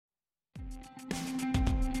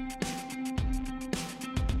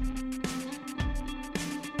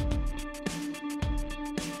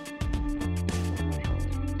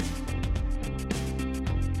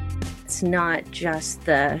it's not just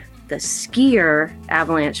the skier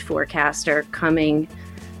avalanche forecaster coming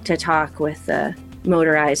to talk with the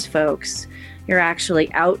motorized folks. You're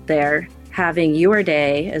actually out there having your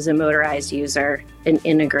day as a motorized user and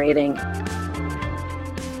integrating.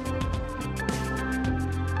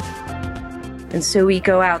 And so we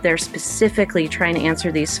go out there specifically trying to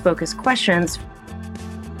answer these focused questions.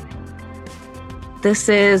 This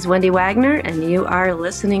is Wendy Wagner, and you are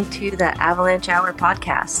listening to the Avalanche Hour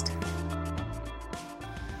podcast.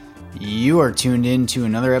 You are tuned in to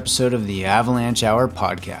another episode of the Avalanche Hour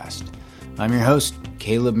podcast. I'm your host,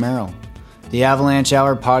 Caleb Merrill. The Avalanche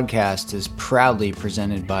Hour podcast is proudly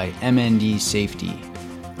presented by MND Safety,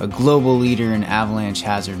 a global leader in avalanche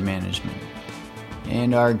hazard management,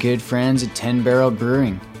 and our good friends at 10 Barrel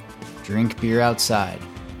Brewing, drink beer outside,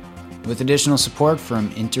 with additional support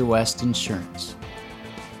from Interwest Insurance.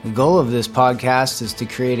 The goal of this podcast is to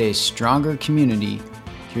create a stronger community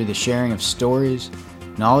through the sharing of stories,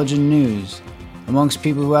 knowledge, and news amongst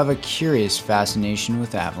people who have a curious fascination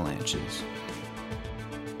with avalanches.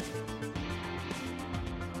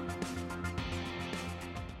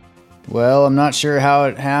 Well, I'm not sure how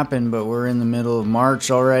it happened, but we're in the middle of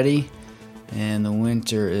March already, and the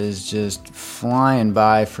winter is just flying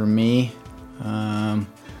by for me.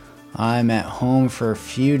 I'm at home for a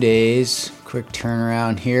few days, quick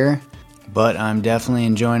turnaround here, but I'm definitely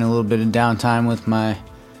enjoying a little bit of downtime with my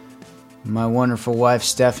wonderful wife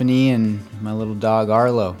Stephanie and my little dog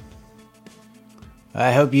Arlo.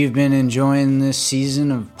 I hope you've been enjoying this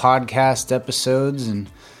season of podcast episodes, and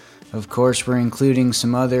of course we're including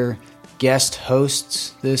some other guest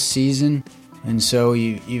hosts this season. And so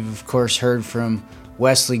you've of course heard from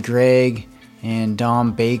Wesley Gregg and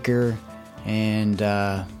Dom Baker and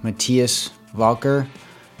Matthias Valker.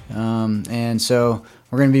 And so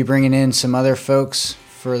we're going to be bringing in some other folks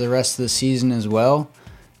for the rest of the season as well.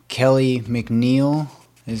 Kelly McNeil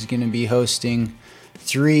is going to be hosting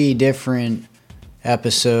 3 different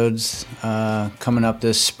episodes coming up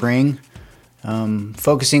this spring,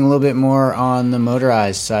 focusing a little bit more on the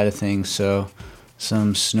motorized side of things. So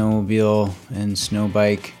some snowmobile and snow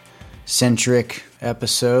bike centric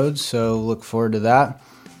episodes. So look forward to that.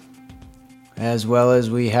 As well as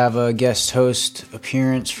we have a guest host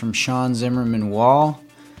appearance from Sean Zimmerman-Wall,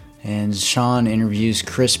 and Sean interviews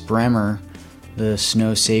Chris Bremer, the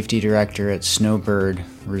snow safety director at Snowbird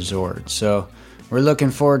Resort. So we're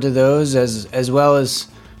looking forward to those, as well as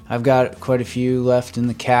I've got quite a few left in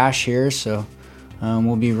the cache here, so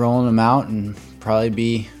we'll be rolling them out and probably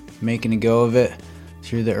be making a go of it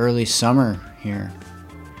through the early summer here.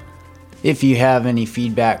 If you have any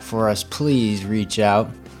feedback for us, please reach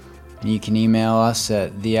out. You can email us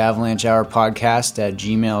at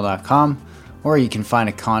theavalanchehourpodcast@gmail.com, or you can find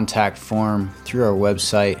a contact form through our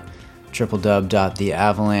website,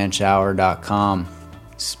 www.theavalanchehour.com.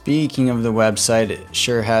 Speaking of the website, it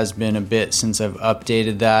sure has been a bit since I've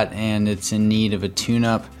updated that, and it's in need of a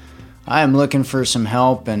tune-up. I am looking for some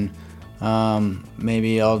help, and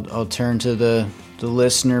maybe I'll turn to the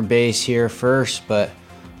listener base here first, but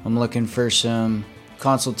I'm looking for some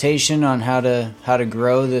consultation on how to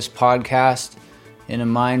grow this podcast in a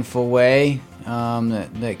mindful way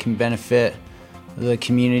that can benefit the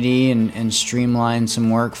community and streamline some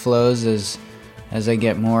workflows as I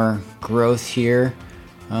get more growth here.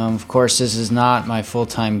 Of course, this is not my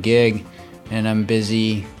full-time gig, and I'm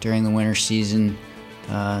busy during the winter season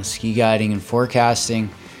ski guiding and forecasting,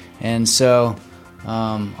 and so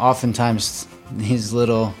oftentimes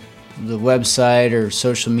the website or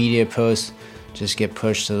social media posts just get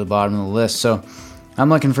pushed to the bottom of the list. So I'm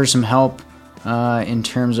looking for some help in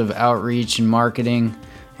terms of outreach and marketing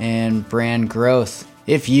and brand growth.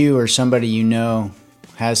 If you or somebody you know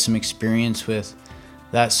has some experience with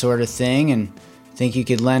that sort of thing and think you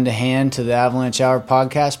could lend a hand to the Avalanche Hour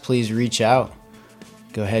podcast, please reach out.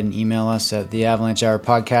 Go ahead and email us at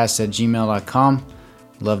theavalanchehourpodcast@gmail.com.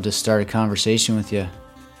 Love to start a conversation with you.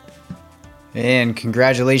 And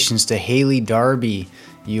congratulations to Haley Darby.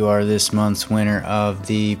 You are this month's winner of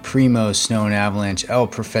the Primo Snow and Avalanche El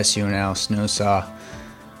Profesional Snow Saw.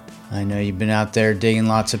 I know you've been out there digging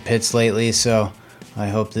lots of pits lately, so I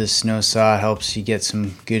hope this snow saw helps you get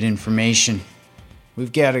some good information.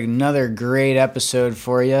 We've got another great episode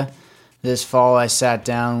for you. This fall, I sat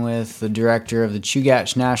down with the director of the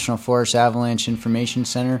Chugach National Forest Avalanche Information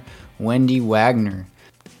Center, Wendy Wagner.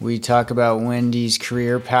 We talk about Wendy's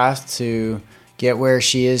career path to get where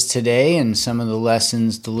she is today and some of the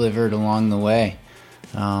lessons delivered along the way.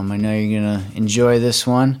 I know you're going to enjoy this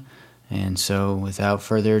one. And so without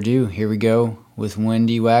further ado, here we go with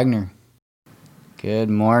Wendy Wagner. Good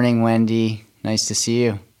morning, Wendy. Nice to see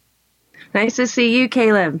you. Nice to see you,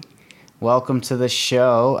 Caleb. welcome to the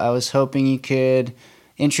show. I was hoping you could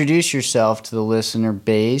introduce yourself to the listener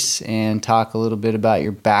base and talk a little bit about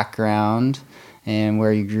your background and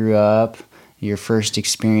where you grew up, your first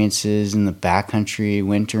experiences in the backcountry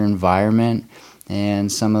winter environment,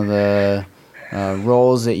 and some of the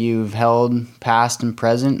roles that you've held past and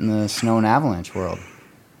present in the snow and avalanche world.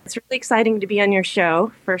 It's really exciting to be on your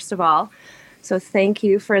show, first of all. So thank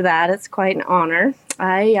you for that. It's quite an honor.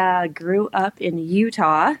 I grew up in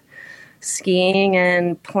Utah, skiing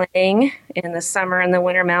and playing in the summer and the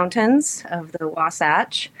winter mountains of the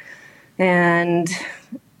Wasatch. And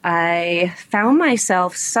I found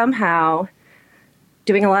myself somehow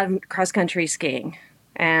doing a lot of cross-country skiing.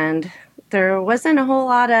 And there wasn't a whole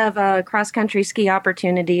lot of cross-country ski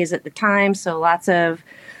opportunities at the time, so lots of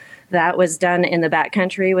that was done in the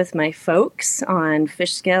backcountry with my folks on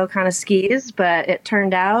fish scale kind of skis. But it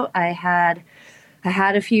turned out I had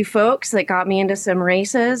a few folks that got me into some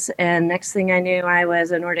races, and next thing I knew, I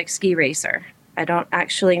was a Nordic ski racer. I don't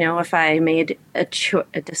actually know if I made a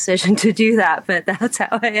decision to do that, but that's how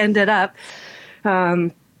I ended up.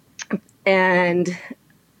 And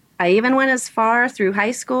I even went as far through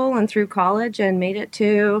high school and through college and made it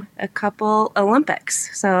to a couple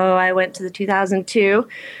Olympics. So I went to the 2002,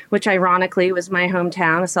 which ironically was my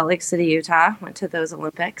hometown of Salt Lake City, Utah. Went to those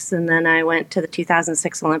Olympics. And then I went to the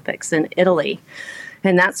 2006 Olympics in Italy.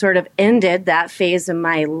 And that sort of ended that phase of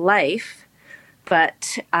my life.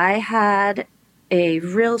 But I had a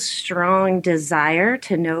real strong desire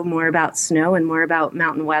to know more about snow and more about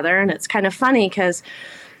mountain weather. And it's kind of funny because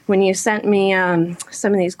when you sent me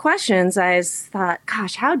some of these questions, I thought,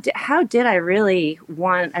 gosh, how did I really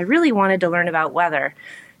wanted to learn about weather.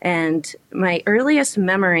 And my earliest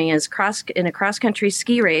memory is in a cross-country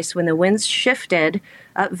ski race when the winds shifted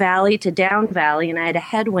up valley to down valley, and I had a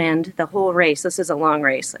headwind the whole race. This is a long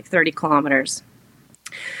race, like 30 kilometers.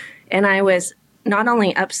 And I was not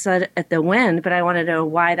only upset at the wind, but I wanted to know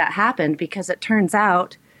why that happened, because it turns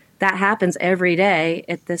out that happens every day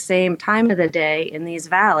at the same time of the day in these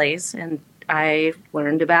valleys. And I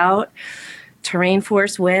learned about terrain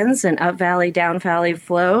force winds and up valley, down valley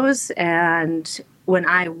flows. And when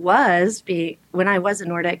I was a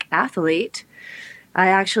Nordic athlete, I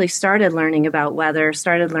actually started learning about weather,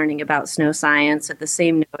 started learning about snow science. At the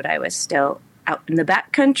same note, I was still out in the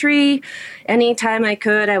backcountry. Anytime I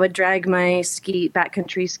could, I would drag my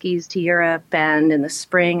backcountry skis to Europe, and in the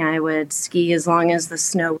spring I would ski as long as the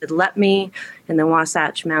snow would let me in the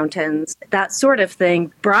Wasatch Mountains. That sort of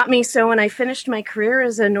thing brought me, so when I finished my career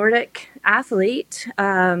as a Nordic athlete,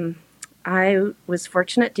 I was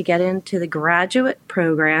fortunate to get into the graduate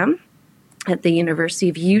program at the University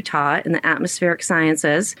of Utah in the atmospheric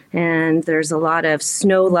sciences. And there's a lot of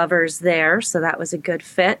snow lovers there, so that was a good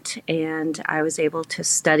fit. And I was able to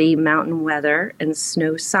study mountain weather and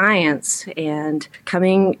snow science. And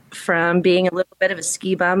coming from being a little bit of a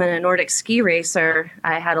ski bum and a Nordic ski racer,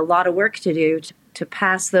 I had a lot of work to do to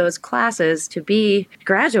pass those classes to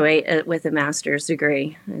graduate with a master's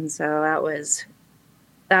degree. And so that was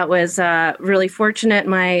really fortunate.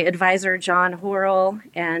 My advisor, John Horrell,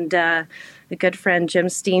 and a good friend, Jim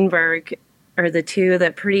Steenberg, are the two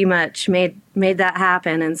that pretty much made that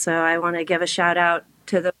happen. And so I want to give a shout out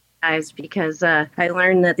to those guys, because I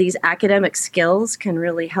learned that these academic skills can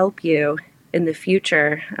really help you in the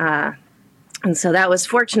future. And so that was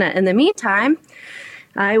fortunate. In the meantime,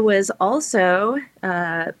 I was also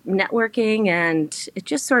networking, and it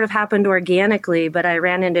just sort of happened organically, but I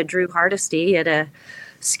ran into Drew Hardesty at a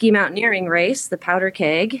ski mountaineering race, the Powder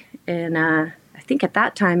Keg, and I think at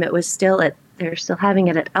that time it was they're still having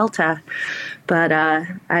it at Alta, but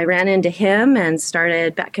I ran into him and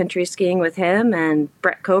started backcountry skiing with him and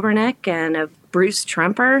Brett Kobernick and Bruce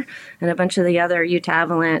Trumper and a bunch of the other Utah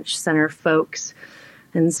Avalanche Center folks.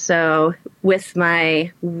 And so with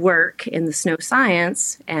my work in the snow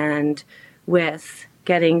science and with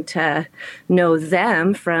getting to know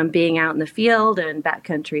them from being out in the field and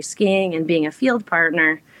backcountry skiing and being a field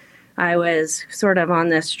partner, I was sort of on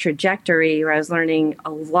this trajectory where I was learning a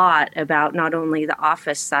lot about not only the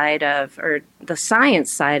office side or the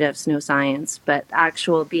science side of snow science, but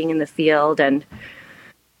actual being in the field and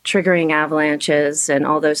triggering avalanches and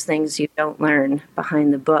all those things you don't learn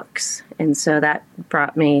behind the books. And so that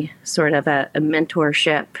brought me sort of a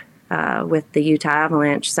mentorship with the Utah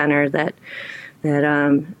Avalanche Center that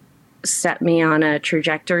set me on a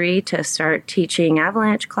trajectory to start teaching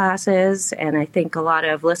avalanche classes. And I think a lot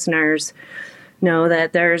of listeners know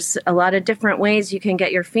that there's a lot of different ways you can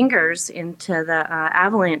get your fingers into the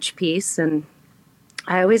avalanche piece. And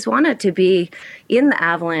I always wanted to be in the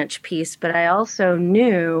avalanche piece, but I also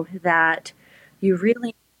knew that you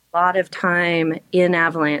really a lot of time in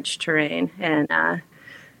avalanche terrain, and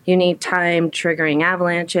you need time triggering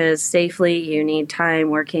avalanches safely. You need time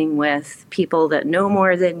working with people that know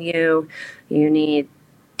more than you. You need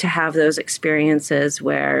to have those experiences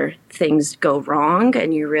where things go wrong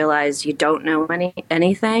and you realize you don't know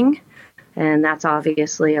anything. And that's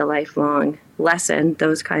obviously a lifelong lesson,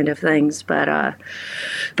 those kind of things. But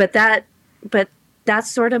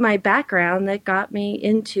that's sort of my background that got me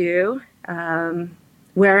into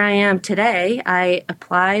where I am today. I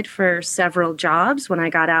applied for several jobs when I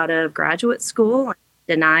got out of graduate school. I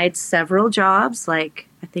denied several jobs, like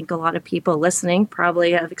I think a lot of people listening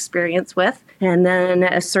probably have experience with. And then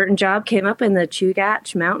a certain job came up in the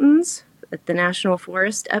Chugach Mountains at the National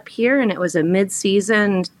Forest up here, and it was a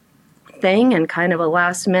mid-season thing and kind of a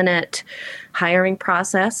last-minute hiring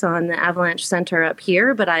process on the Avalanche Center up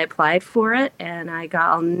here, but I applied for it, and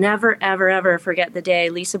I'll never, ever, ever forget the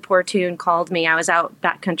day Lisa Portune called me. I was out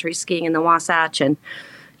backcountry skiing in the Wasatch, and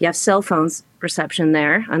you have cell phones reception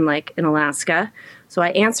there, unlike in Alaska. So I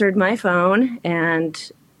answered my phone,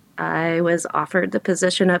 and I was offered the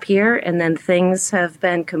position up here, and then things have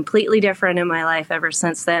been completely different in my life ever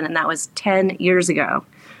since then, and that was 10 years ago.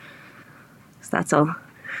 So that's a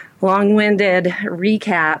long-winded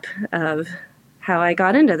recap of how I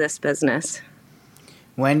got into this business.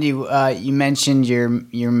 Wendy, you mentioned your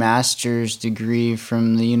master's degree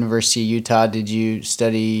from the University of Utah. Did you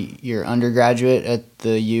study your undergraduate at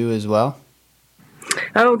the U as well?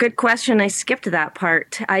 Oh, good question. I skipped that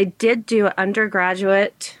part. I did do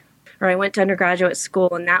undergraduate, or I went to undergraduate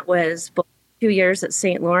school, and that was 2 years at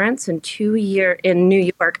St. Lawrence and 2 years in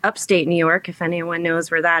New York, upstate New York, if anyone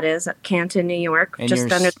knows where that is, at Canton, New York, and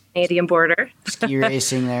just under the Canadian border. Ski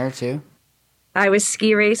racing there, too? I was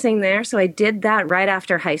ski racing there, so I did that right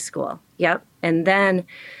after high school. Yep. And then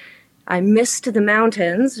I missed the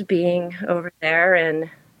mountains being over there in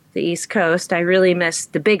the East Coast. I really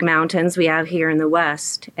missed the big mountains we have here in the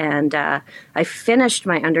West. And I finished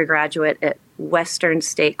my undergraduate at Western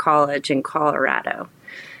State College in Colorado.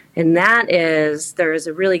 And there is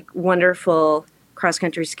a really wonderful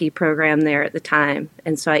cross-country ski program there at the time.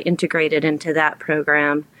 And so I integrated into that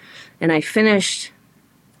program. And I finished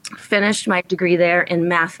my degree there in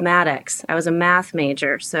mathematics. I was a math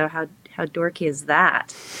major, so how dorky is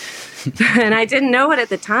that? And I didn't know it at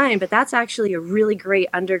the time, but that's actually a really great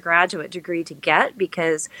undergraduate degree to get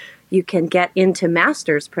because you can get into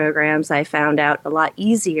master's programs, I found out, a lot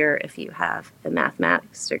easier if you have a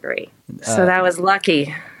mathematics degree. So that was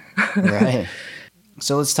lucky. Right.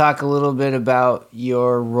 So let's talk a little bit about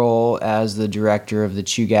your role as the director of the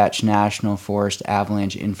Chugach National Forest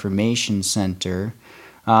Avalanche Information Center.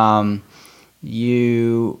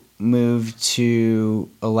 You moved to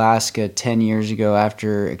Alaska 10 years ago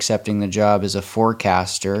after accepting the job as a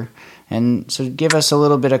forecaster. And so give us a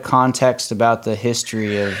little bit of context about the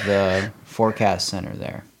history of the forecast center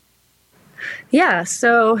there. Yeah,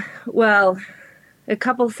 so, well, a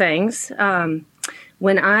couple things.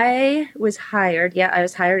 When I was hired, I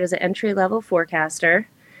was hired as an entry-level forecaster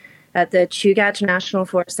at the Chugach National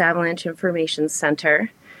Forest Avalanche Information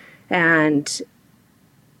Center. And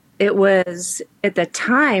it was, at the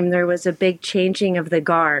time, there was a big changing of the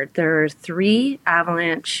guard. There were 3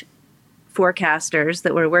 avalanche forecasters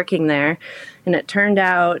that were working there, and it turned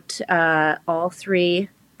out all 3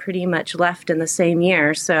 pretty much left in the same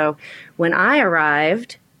year. So when I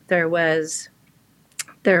arrived, there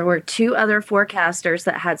were 2 other forecasters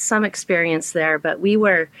that had some experience there, but we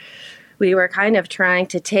were kind of trying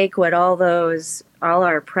to take what all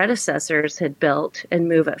our predecessors had built and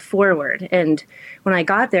move it forward. And when I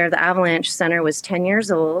got there, the Avalanche Center was 10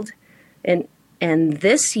 years old, and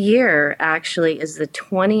this year actually is the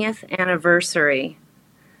 20th anniversary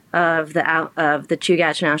of the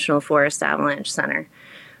Chugach National Forest Avalanche Center.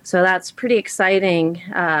 So that's pretty exciting.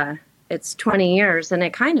 It's 20 years, and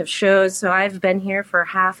it kind of shows. So I've been here for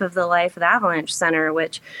half of the life of the Avalanche Center,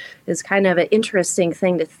 which is kind of an interesting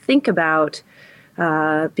thing to think about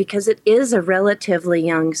because it is a relatively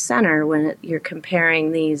young center when you're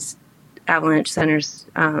comparing these avalanche centers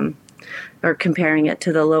or comparing it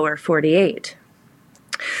to the lower 48.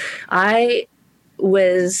 I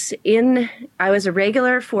was a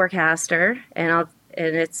regular forecaster, and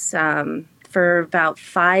it's for about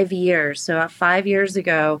 5 years. So 5 years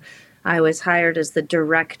ago, I was hired as the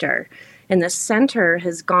director. And the center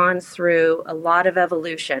has gone through a lot of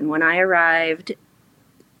evolution. When I arrived,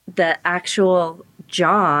 the actual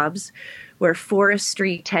jobs were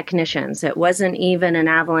forestry technicians. It wasn't even an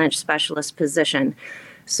avalanche specialist position.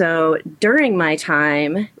 So during my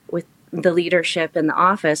time the leadership in the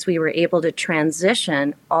office, we were able to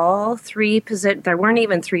transition all three positions. There weren't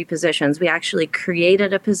even three positions. We actually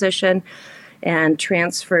created a position and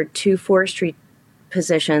transferred two forestry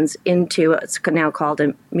positions into what's now called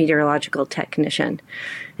a meteorological technician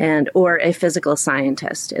or a physical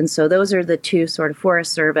scientist. And so those are the two sort of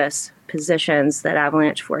Forest Service positions that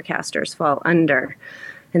avalanche forecasters fall under.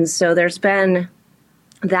 And so there's been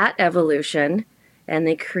that evolution, and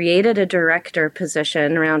they created a director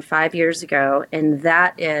position around 5 years ago, and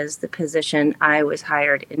that is the position I was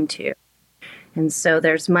hired into. And so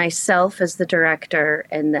there's myself as the director,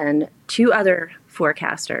 and then two other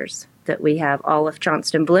forecasters that we have, Olive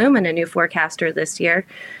Johnston Bloom, and a new forecaster this year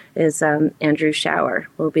is Andrew Shower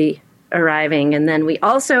will be arriving. And then we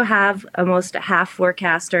also have almost a half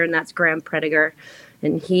forecaster, and that's Graham Prediger,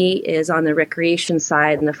 and he is on the recreation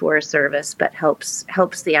side in the Forest Service, but helps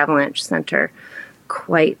the Avalanche Center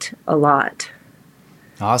quite a lot.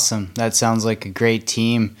 Awesome. That sounds like a great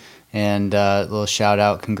team. And a little shout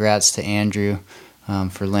out, congrats to Andrew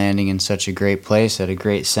for landing in such a great place at a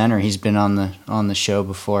great center. He's been on the show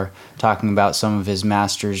before talking about some of his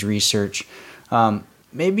master's research.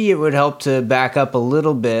 Maybe it would help to back up a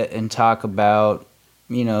little bit and talk about,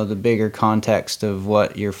 the bigger context of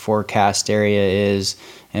what your forecast area is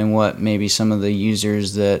and what maybe some of the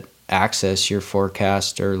users that access your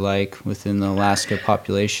forecast are like within the Alaska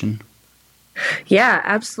population. Yeah,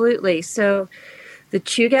 absolutely. So the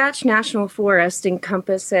Chugach National Forest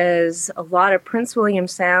encompasses a lot of Prince William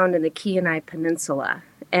Sound and the Kenai Peninsula.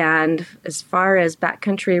 And as far as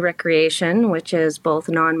backcountry recreation, which is both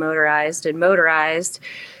non-motorized and motorized,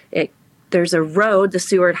 there's a road, the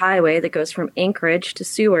Seward Highway, that goes from Anchorage to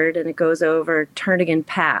Seward, and it goes over Turnagain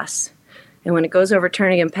Pass. And when it goes over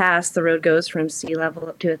Turnagain Pass, the road goes from sea level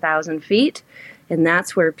up to 1,000 feet, and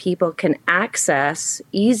that's where people can access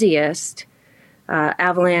easiest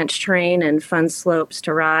avalanche terrain and fun slopes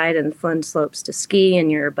to ride and fun slopes to ski,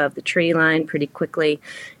 and you're above the tree line pretty quickly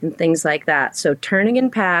and things like that. So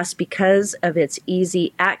Turnagain Pass, because of its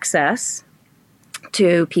easy access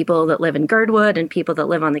to people that live in Girdwood and people that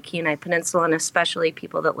live on the Kenai Peninsula, and especially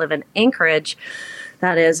people that live in Anchorage,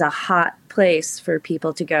 that is a hot place for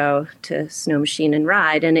people to go to snow machine and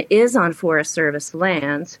ride. And it is on Forest Service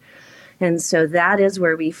lands. And so that is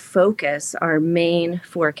where we focus our main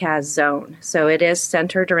forecast zone. So it is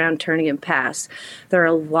centered around Turnagain Pass. There are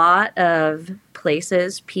a lot of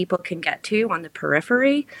places people can get to on the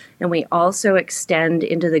periphery, and we also extend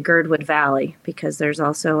into the Girdwood Valley because there's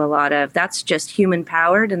also a lot of, that's just human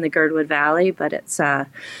powered in the Girdwood Valley, but it's a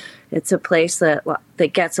place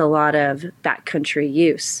that gets a lot of backcountry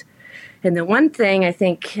use. And the one thing I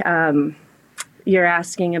think you're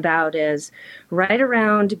asking about is right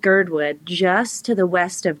around Girdwood, just to the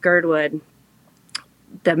west of Girdwood,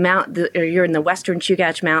 you're in the western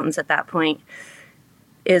Chugach Mountains at that point,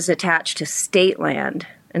 is attached to state land.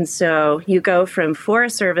 And so you go from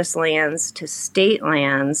Forest Service lands to state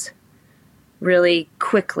lands really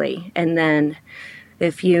quickly. And then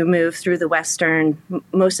if you move through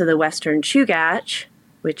most of the western Chugach,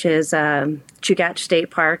 which is Chugach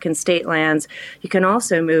State Park and state lands, you can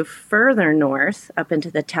also move further north up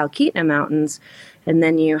into the Talkeetna Mountains. And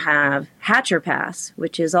then you have Hatcher Pass,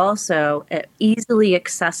 which is also an easily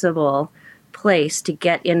accessible place to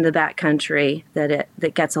get in the backcountry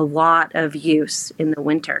that gets a lot of use in the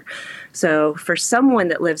winter. So for someone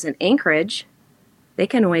that lives in Anchorage, they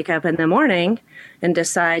can wake up in the morning and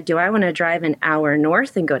decide, do I want to drive an hour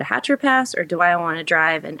north and go to Hatcher Pass, or do I want to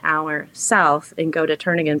drive an hour south and go to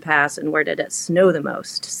Turnagain Pass, and where did it snow the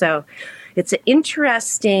most? So it's an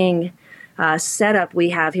interesting setup we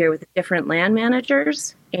have here with different land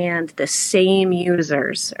managers, and the same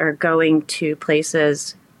users are going to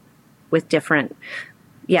places with different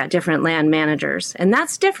land managers. And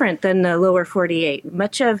that's different than the lower 48.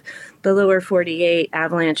 Much of the lower 48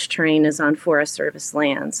 avalanche terrain is on Forest Service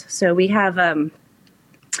lands. So we have a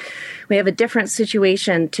different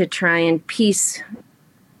situation to try and piece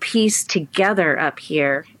together up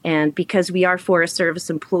here. And because we are Forest Service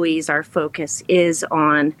employees, our focus is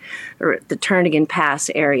on the Turnagain Pass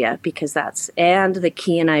area and the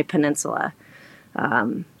Kenai Peninsula,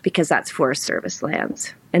 because that's Forest Service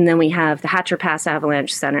lands. And then we have the Hatcher Pass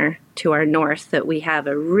Avalanche Center to our north that we have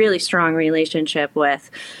a really strong relationship with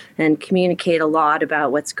and communicate a lot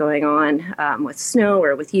about what's going on with snow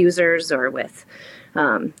or with users or with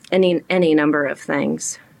any number of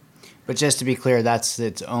things. But just to be clear, that's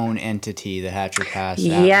its own entity, the Hatcher Pass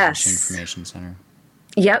Avalanche Information Center.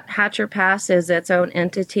 Yep, Hatcher Pass is its own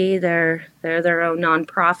entity. They're their own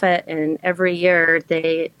nonprofit, and every year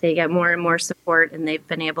they get more and more support, and they've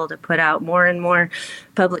been able to put out more and more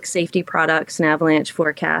public safety products and avalanche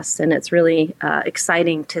forecasts, and it's really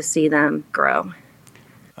exciting to see them grow.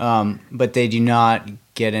 But they do not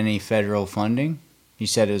get any federal funding? You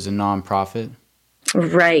said it was a nonprofit?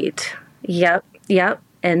 Right. Yep.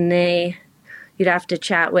 And you'd have to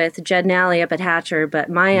chat with Jed Nally up at Hatcher, but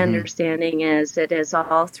my understanding is it is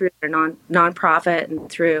all through their nonprofit and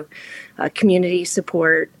through community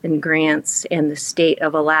support and grants, and the state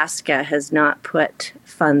of Alaska has not put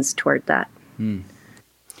funds toward that.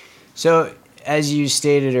 So, as you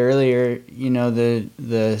stated earlier, the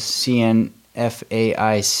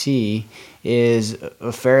CNFAIC is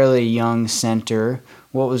a fairly young center.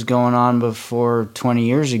 What was going on before 20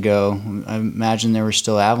 years ago? I imagine there were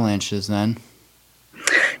still avalanches then.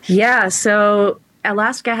 Yeah, so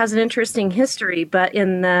Alaska has an interesting history, but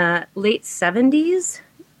in the late 70s,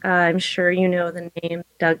 I'm sure you know the name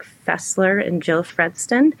Doug Fessler and Jill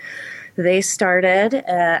Fredston. They started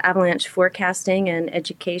Avalanche Forecasting and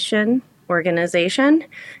Education organization,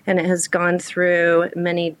 and it has gone through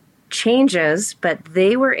many changes, but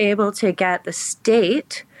they were able to get the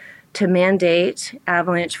state to mandate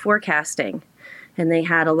avalanche forecasting. And they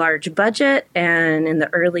had a large budget, and in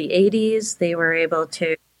the early 80s, they were able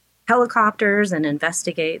to helicopters and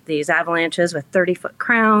investigate these avalanches with 30-foot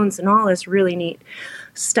crowns and all this really neat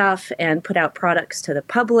stuff, and put out products to the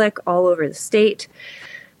public all over the state.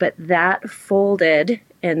 But that folded,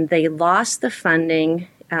 and they lost the funding.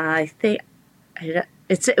 I think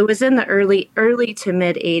it was in the early to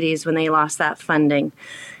mid 80s when they lost that funding.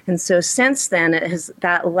 And so since then,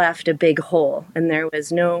 that left a big hole, and there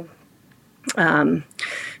was no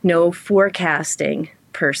forecasting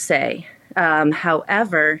per se.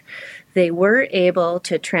 However, they were able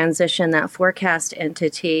to transition that forecast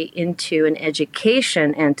entity into an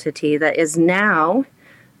education entity that is now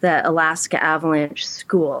the Alaska Avalanche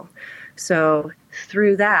School. So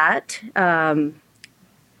through that,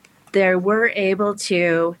 they were able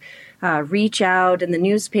to reach out in the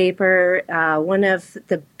newspaper. One of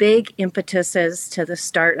the big impetuses to the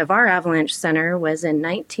start of our Avalanche Center was in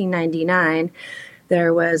 1999.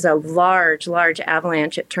 There was a large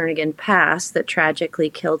avalanche at Turnagain Pass that tragically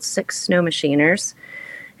killed 6 snow machiners.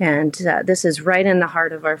 And this is right in the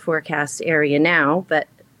heart of our forecast area now, but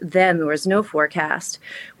then there was no forecast.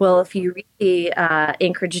 Well, if you read the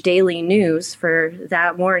Anchorage Daily News for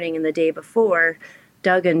that morning and the day before,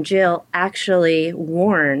 Doug and Jill actually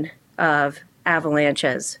warn of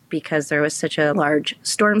avalanches because there was such a large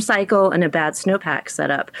storm cycle and a bad snowpack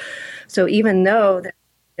setup. So even though there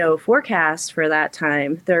was no forecast for that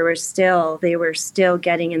time, they were still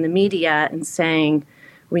getting in the media and saying,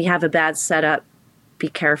 we have a bad setup. Be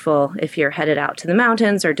careful if you're headed out to the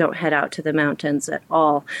mountains, or don't head out to the mountains at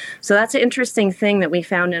all. So that's an interesting thing that we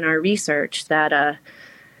found in our research, that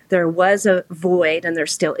there was a void, and there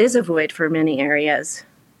still is a void for many areas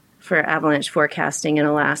for avalanche forecasting in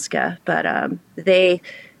Alaska. But they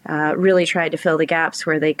really tried to fill the gaps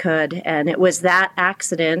where they could. And it was that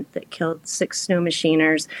accident that killed 6 snow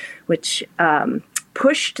machiners, which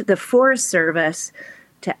pushed the Forest Service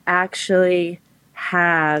to actually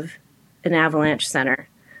have an avalanche center.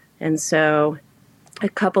 And so a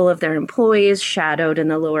couple of their employees shadowed in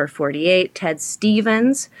the lower 48. Ted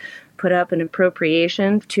Stevens put up an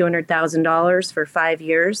appropriation, $200,000 for 5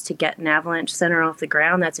 years to get an avalanche center off the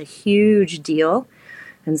ground. That's a huge deal.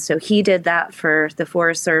 And so he did that for the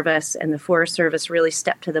Forest Service, and the Forest Service really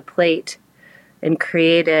stepped to the plate and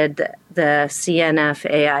created the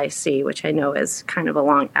CNFAIC, which I know is kind of a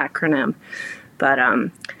long acronym. But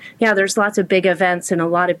yeah, there's lots of big events, and a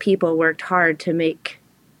lot of people worked hard to make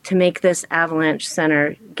this avalanche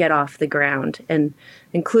center get off the ground, and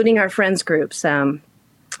including our friends groups.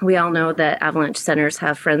 We all know that avalanche centers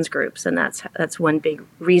have friends groups, and that's one big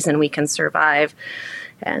reason we can survive.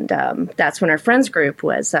 And that's when our friends group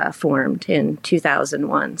was formed in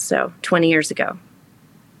 2001, so 20 years ago.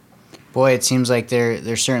 Boy, it seems like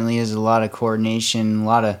there certainly is a lot of coordination, a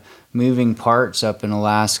lot of moving parts up in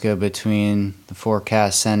Alaska between the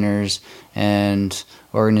forecast centers and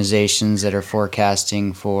organizations that are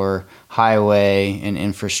forecasting for highway and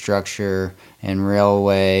infrastructure and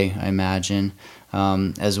railway, I imagine,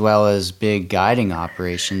 as well as big guiding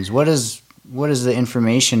operations. What does the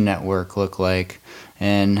information network look like,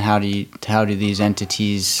 and how do these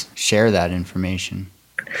entities share that information?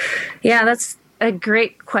 Yeah, that's a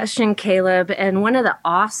great question, Caleb. And one of the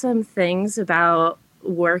awesome things about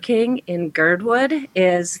working in Girdwood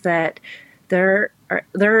is that there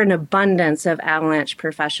are an abundance of avalanche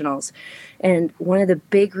professionals. And one of the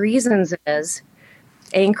big reasons is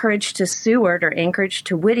Anchorage to Seward or Anchorage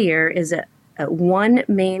to Whittier is a one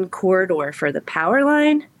main corridor for the power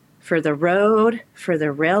line, for the road, for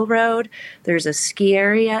the railroad. There's a ski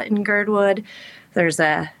area in Girdwood. There's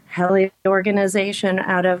a heli organization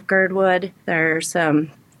out of Girdwood. There's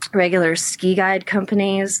some regular ski guide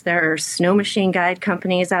companies. There are snow machine guide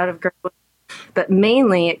companies out of Girdwood. But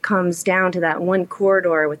mainly it comes down to that one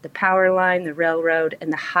corridor with the power line, the railroad,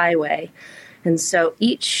 and the highway. And so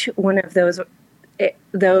each one of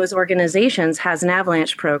those organizations has an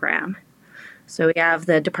avalanche program. So we have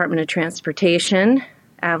the Department of Transportation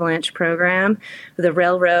avalanche program, the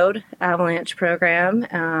railroad avalanche program,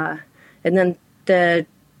 and then the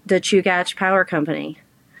Chugach Power Company.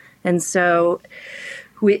 And so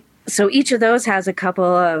each of those has a couple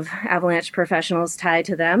of avalanche professionals tied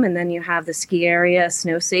to them, and then you have the ski area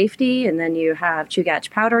snow safety, and then you have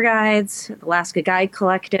Chugach Powder Guides, Alaska Guide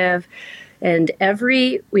Collective, and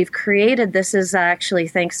we've created, this is actually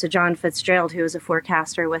thanks to John Fitzgerald, who was a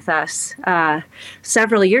forecaster with us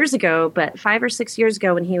several years ago, but 5 or 6 years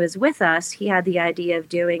ago when he was with us, he had the idea of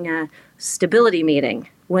doing a stability meeting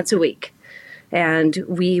once a week. And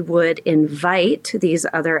we would invite these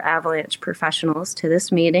other avalanche professionals to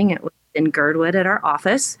this meeting. It was in Girdwood at our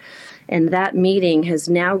office. And that meeting has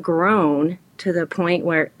now grown to the point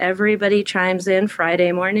where everybody chimes in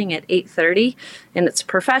Friday morning at 8:30, and it's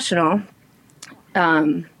professional.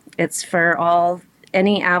 It's for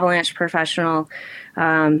any avalanche professional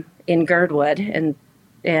in Girdwood.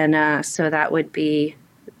 And so that would be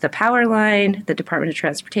the power line, the Department of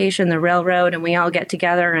Transportation, the railroad, and we all get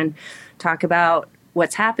together and talk about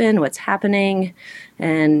what's happened, what's happening,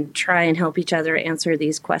 and try and help each other answer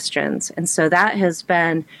these questions. And so that has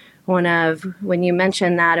been when you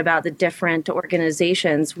mentioned that about the different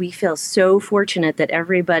organizations, we feel so fortunate that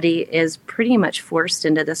everybody is pretty much forced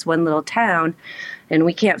into this one little town, and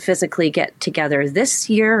we can't physically get together this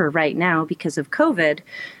year or right now because of COVID.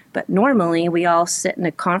 But normally we all sit in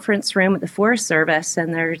a conference room at the Forest Service,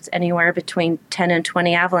 and there's anywhere between 10 and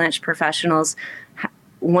 20 avalanche professionals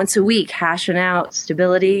once a week hashing out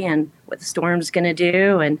stability and what the storm's going to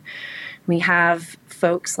do. And we have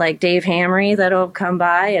folks like Dave Hamry that'll come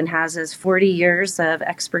by and has his 40 years of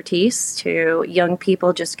expertise to young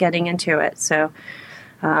people just getting into it. So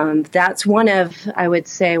that's I would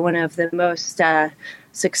say, one of the most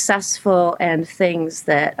successful and things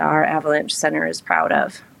that our Avalanche Center is proud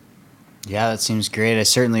of. Yeah, that seems great. I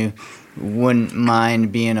certainly wouldn't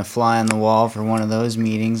mind being a fly on the wall for one of those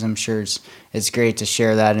meetings. I'm sure it's great to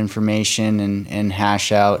share that information and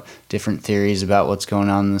hash out different theories about what's going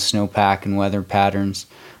on in the snowpack and weather patterns.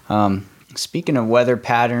 Speaking of weather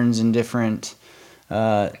patterns and different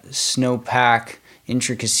snowpack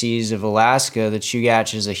intricacies of Alaska, the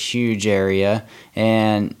Chugach is a huge area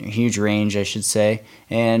and huge range, I should say,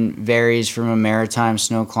 and varies from a maritime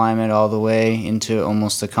snow climate all the way into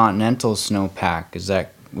almost a continental snowpack. Is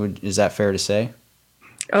that fair to say?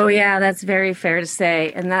 Oh yeah, that's very fair to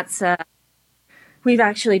say. And that's we've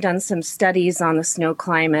actually done some studies on the snow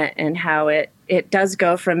climate and how it does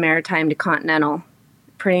go from maritime to continental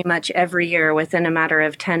pretty much every year within a matter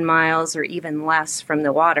of 10 miles or even less from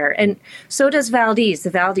the water. And so does Valdez.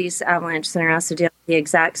 The Valdez Avalanche Center has to deal with the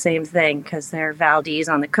exact same thing because they're Valdez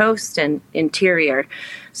on the coast and interior.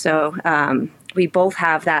 So we both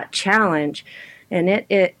have that challenge. And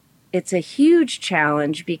it's a huge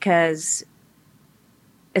challenge because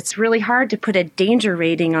it's really hard to put a danger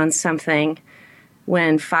rating on something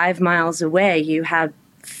when 5 miles away you have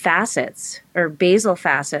facets or basal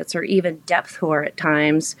facets or even depth hoar at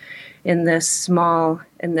times in this small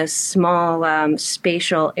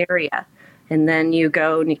spatial area. And then you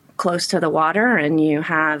go close to the water and you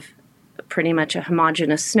have pretty much a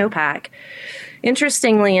homogeneous snowpack.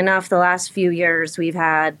 Interestingly enough, the last few years we've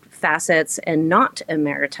had facets and not a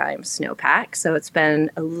maritime snowpack. So it's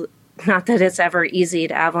been not that it's ever easy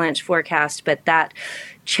to avalanche forecast, but that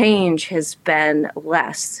change has been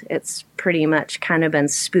less. It's pretty much kind of been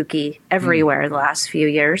spooky everywhere the last few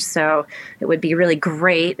years. So it would be really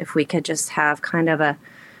great if we could just have kind of a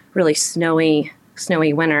really snowy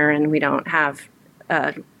winter and we don't have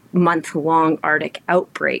a month-long Arctic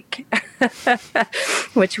outbreak,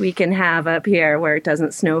 which we can have up here where it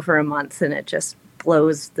doesn't snow for a month and it just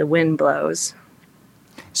the wind blows.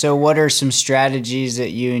 So what are some strategies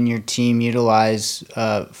that you and your team utilize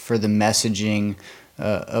for the messaging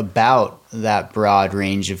about that broad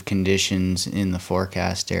range of conditions in the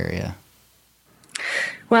forecast area?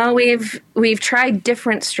 Well, we've tried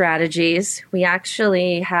different strategies. We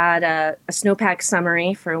actually had a snowpack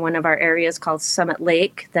summary for one of our areas called Summit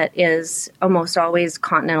Lake that is almost always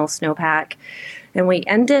continental snowpack. And we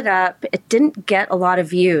ended up, it didn't get a lot of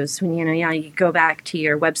views. When you go back to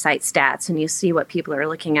your website stats and you see what people are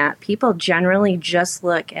looking at. People generally just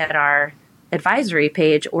look at our advisory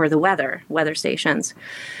page or the weather stations.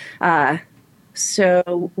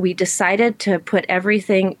 So we decided to put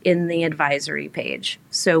everything in the advisory page.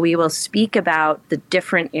 So we will speak about the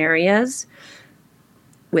different areas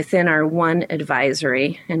within our one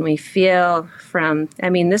advisory. And we feel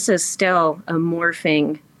this is still a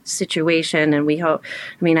morphing situation. And we hope,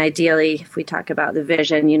 ideally, if we talk about the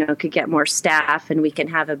vision, could get more staff and we can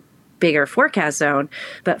have a bigger forecast zone.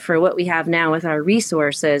 But for what we have now with our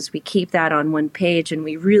resources, we keep that on one page, and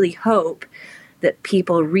we really hope that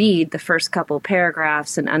people read the first couple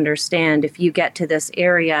paragraphs and understand if you get to this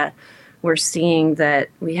area, we're seeing that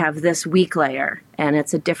we have this weak layer and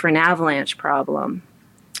it's a different avalanche problem.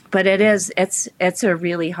 But it's a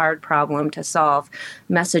really hard problem to solve,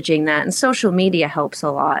 messaging that. And social media helps a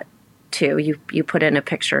lot too. You put in a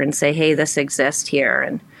picture and say, hey, this exists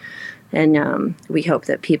here. And we hope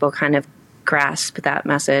that people kind of grasp that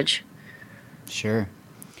message. Sure.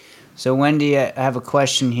 So, Wendy, I have a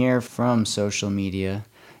question here from social media.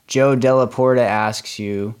 Joe Delaporta asks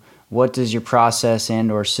you, what does your process and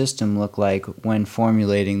or system look like when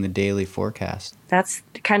formulating the daily forecast? That's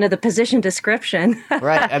kind of the position description.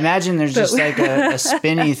 Right. Imagine there's just like a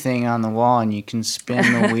spinny thing on the wall and you can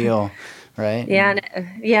spin the wheel, right?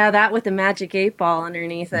 Yeah, that with the magic 8-ball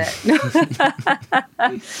underneath it.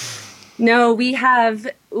 No, we have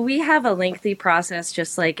a lengthy process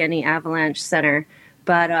just like any avalanche center.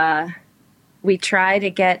 But we try to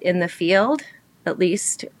get in the field at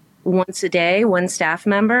least once a day, one staff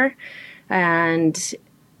member, and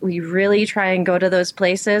we really try and go to those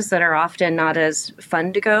places that are often not as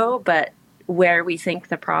fun to go, but where we think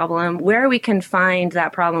where we can find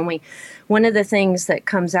that problem. One of the things that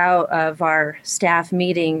comes out of our staff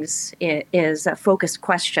meetings is a focused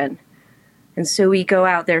question. And so we go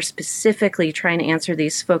out there specifically trying to answer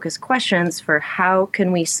these focused questions for how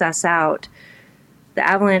can we suss out the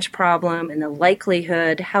avalanche problem and the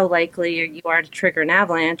likelihood, how likely you are to trigger an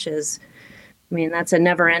avalanche is, that's a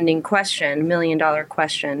never-ending question, $1 million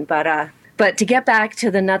question. But to get back to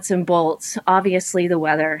the nuts and bolts, obviously the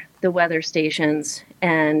weather stations,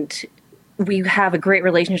 and we have a great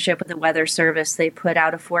relationship with the Weather Service. They put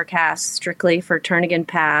out a forecast strictly for Turnagain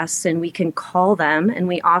Pass, and we can call them, and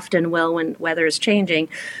we often will when weather is changing.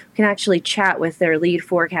 We can actually chat with their lead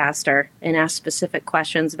forecaster and ask specific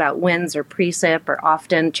questions about winds or precip, or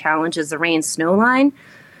often challenges the rain-snow line,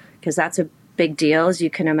 because that's a big deal, as you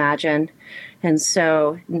can imagine. And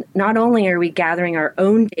so not only are we gathering our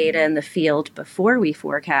own data in the field before we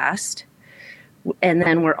forecast, and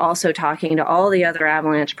then we're also talking to all the other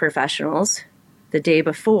avalanche professionals the day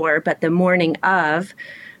before, but the morning of,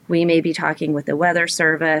 we may be talking with the Weather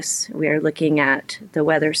Service. We are looking at the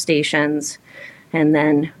weather stations, and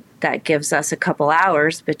then that gives us a couple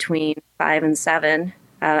hours between 5 and 7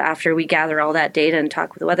 after we gather all that data and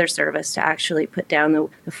talk with the Weather Service to actually put down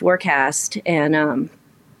the forecast. And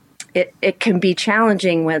it can be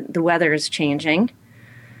challenging when the weather is changing.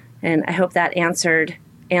 And I hope that answered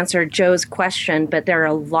Joe's question, but there are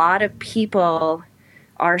a lot of people,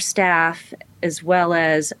 our staff, as well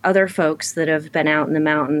as other folks that have been out in the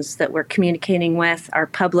mountains that we're communicating with. Our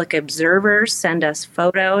public observers send us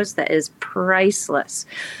photos that is priceless.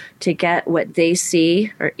 To get what they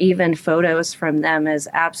see, or even photos from them, is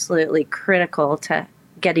absolutely critical to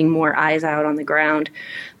getting more eyes out on the ground.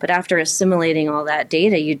 But after assimilating all that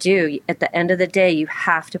data, at the end of the day, you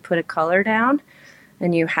have to put a color down,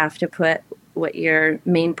 and you have to put what your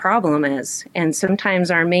main problem is. And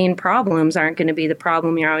sometimes our main problems aren't going to be the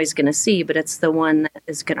problem you're always going to see, but it's the one that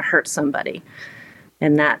is going to hurt somebody.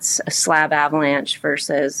 And that's a slab avalanche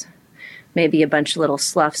versus maybe a bunch of little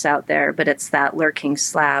sloughs out there, but it's that lurking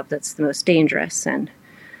slab that's the most dangerous. And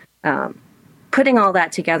putting all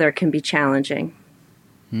that together can be challenging.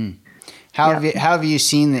 How have you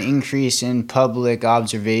seen the increase in public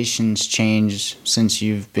observations change since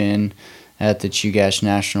you've been at the Chugach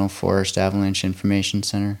National Forest Avalanche Information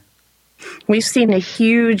Center? We've seen a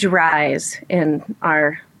huge rise in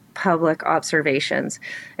our public observations,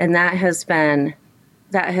 and that has been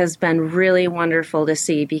really wonderful to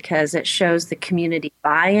see, because it shows the community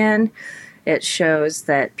buy-in. It shows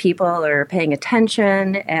that people are paying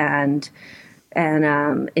attention and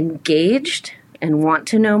engaged and want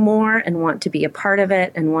to know more and want to be a part of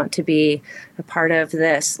it and want to be a part of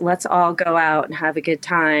this. Let's all go out and have a good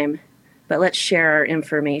time, but let's share our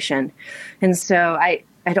information. And so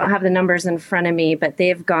I don't have the numbers in front of me, but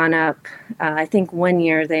they've gone up. I think one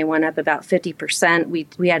year they went up about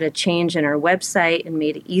 50%. We had a change in our website and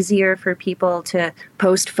made it easier for people to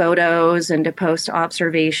post photos and to post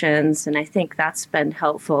observations. And I think that's been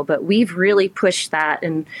helpful. But we've really pushed that,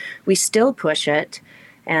 and we still push it.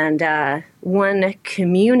 And one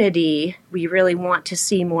community we really want to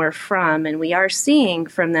see more from, and we are seeing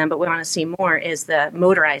from them, but we want to see more, is the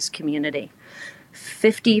motorized community.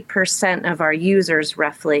 50% of our users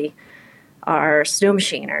roughly are snow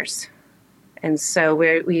machiners. And so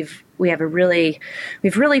we've really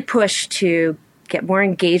pushed to get more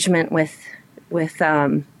engagement with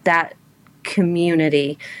that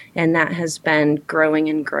community, and that has been growing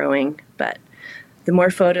and growing. But the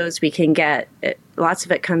more photos we can get, lots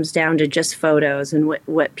of it comes down to just photos and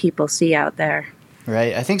what people see out there.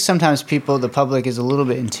 Right. I think sometimes the public is a little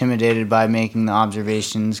bit intimidated by making the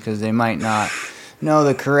observations because they might not know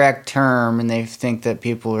the correct term, and they think that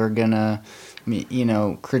people are going to,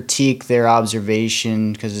 critique their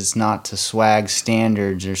observation because it's not to swag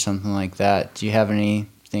standards or something like that. Do you have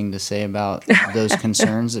anything to say about those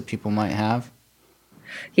concerns that people might have?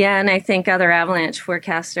 Yeah, and I think other avalanche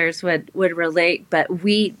forecasters would relate, but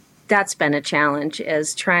that's been a challenge,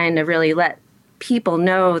 is trying to really let people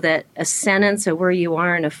know that a sentence of where you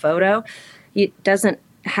are in a photo, it doesn't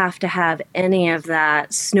have to have any of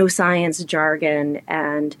that snow science jargon,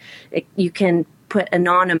 and you can put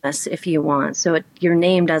anonymous if you want. So your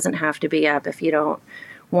name doesn't have to be up if you don't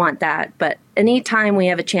want that. But anytime we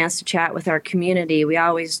have a chance to chat with our community, we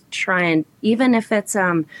always try, and even if it's,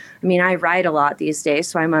 I ride a lot these days,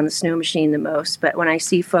 so I'm on the snow machine the most. But when I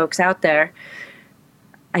see folks out there,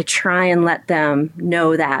 I try and let them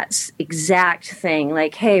know that exact thing.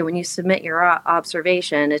 Like, hey, when you submit your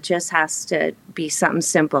observation, it just has to be something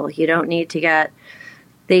simple. You don't need to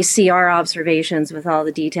they see our observations with all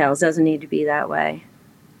the details. It doesn't need to be that way.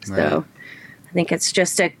 Right. So I think it's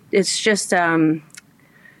just the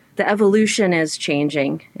evolution is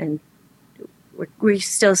changing, and we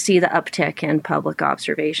still see the uptick in public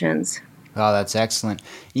observations. Oh, that's excellent.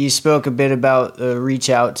 You spoke a bit about reach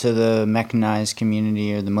out to the mechanized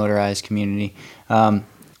community or the motorized community.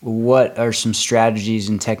 What are some strategies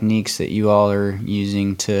and techniques that you all are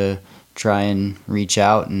using to try and reach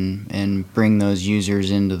out and bring those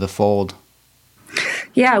users into the fold?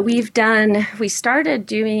 Yeah, we started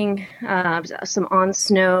doing some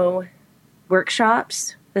on-snow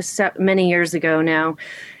workshops many years ago now,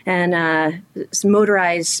 and it's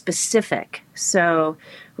motorized specific. So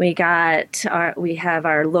we have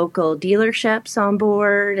our local dealerships on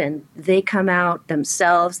board, and they come out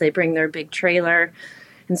themselves. They bring their big trailer.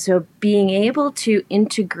 And so being able to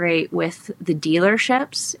integrate with the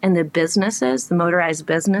dealerships and the businesses, the motorized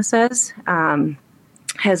businesses,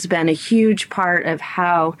 has been a huge part of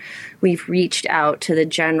how we've reached out to the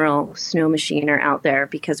general snow machiner out there.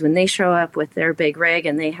 Because when they show up with their big rig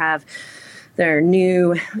and they have their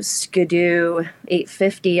new Skidoo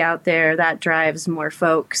 850 out there, that drives more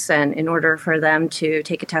folks. And in order for them to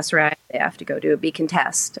take a test ride, they have to go do a beacon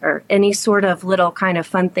test or any sort of little kind of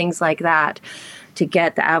fun things like that to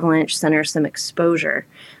get the Avalanche Center some exposure.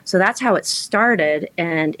 So that's how it started,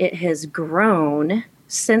 and it has grown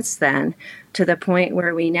since then to the point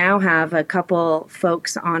where we now have a couple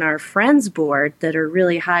folks on our friends board that are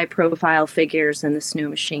really high profile figures in the snow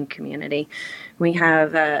machine community. We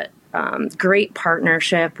have a great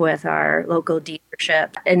partnership with our local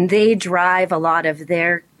dealership, and they drive a lot of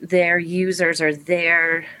their users or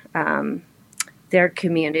their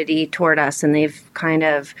community toward us, and they've kind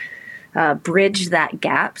of bridged that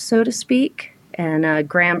gap, so to speak. And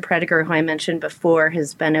Graham Prediger, who I mentioned before,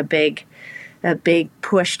 has been a big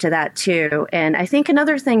push to that too. And I think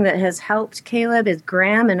another thing that has helped, Caleb, is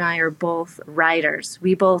Graham and I are both riders.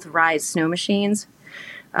 We both ride snow machines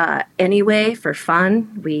anyway for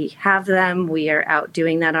fun. We have them. We are out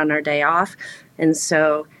doing that on our day off. And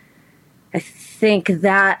so I think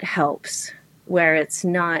that helps, where it's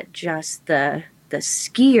not just the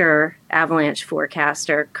skier avalanche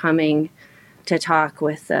forecaster coming to talk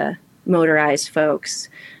with the motorized folks.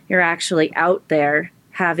 You're actually out there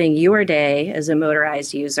having your day as a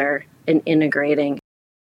motorized user and integrating.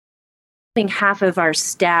 Having half of our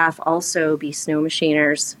staff also be snow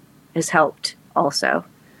machiners has helped also.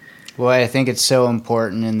 Well, I think it's so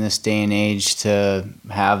important in this day and age to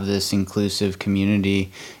have this inclusive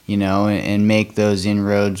community, and make those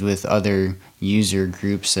inroads with other user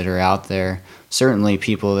groups that are out there. Certainly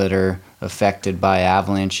people that are affected by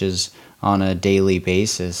avalanches on a daily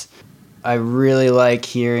basis. I really like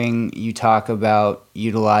hearing you talk about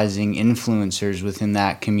utilizing influencers within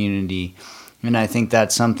that community And I think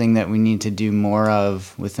that's something that we need to do more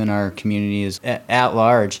of within our communities at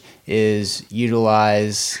large, is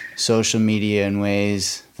utilize social media in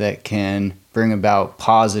ways that can bring about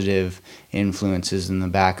positive influences in the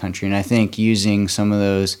backcountry. And I think using some of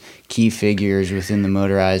those key figures within the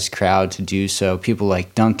motorized crowd to do so, people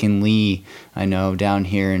like Duncan Lee, I know down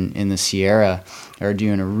here in the Sierra, are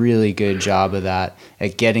doing a really good job of that,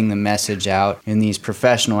 at getting the message out. And these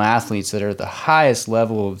professional athletes that are at the highest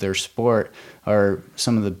level of their sport are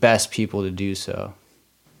some of the best people to do so.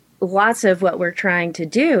 Lots of what we're trying to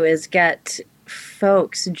do is get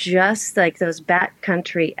folks just like those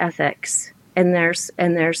backcountry ethics, and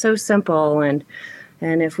they're so simple, and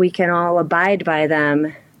if we can all abide by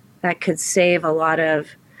them, that could save a lot of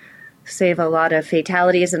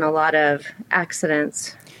fatalities and a lot of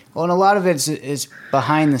accidents. Well, and a lot of it is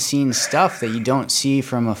behind-the-scenes stuff that you don't see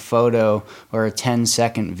from a photo or a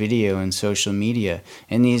 10-second video in social media.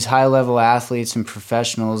 And these high-level athletes and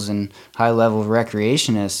professionals and high-level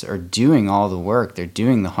recreationists are doing all the work. They're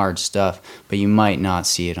doing the hard stuff, but you might not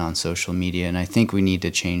see it on social media, and I think we need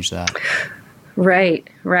to change that. Right,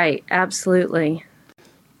 absolutely.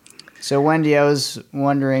 So, Wendy, I was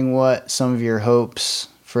wondering what some of your hopes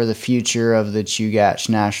for the future of the Chugach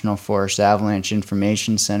National Forest Avalanche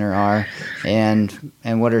Information Center are, and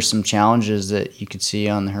what are some challenges that you could see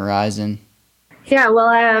on the horizon? Yeah, well,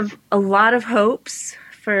 I have a lot of hopes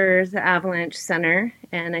for the Avalanche Center,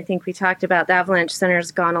 and I think we talked about the Avalanche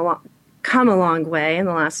Center's come a long way in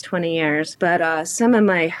the last 20 years, but some of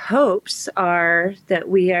my hopes are that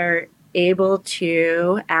we are able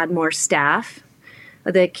to add more staff.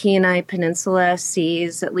 The Kenai Peninsula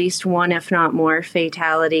sees at least one, if not more,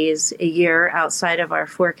 fatalities a year outside of our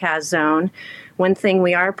forecast zone. One thing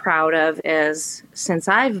we are proud of is, since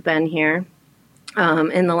I've been here,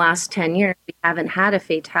 in the last 10 years, we haven't had a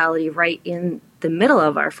fatality right in the middle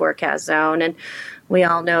of our forecast zone. And we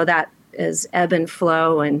all know that is ebb and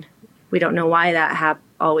flow, and we don't know why that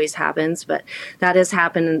always happens, but that has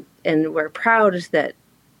happened, and we're proud that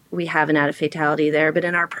we haven't had a fatality there. But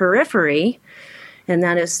in our periphery, and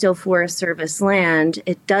that is still Forest Service land,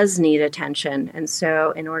 it does need attention. And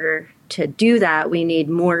so in order to do that, we need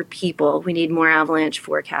more people. We need more avalanche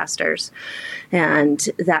forecasters. And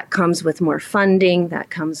that comes with more funding. That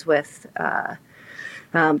comes with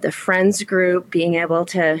the Friends group being able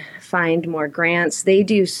to find more grants. They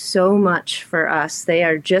do so much for us. They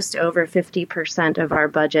are just over 50% of our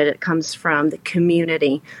budget. It comes from the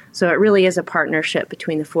community. So it really is a partnership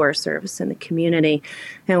between the Forest Service and the community.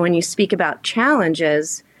 And when you speak about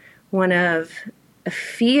challenges, one of a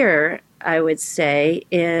fear, I would say,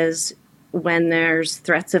 is when there's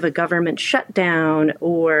threats of a government shutdown,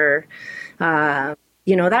 or,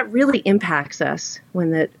 that really impacts us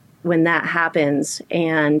when that happens.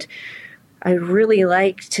 And I really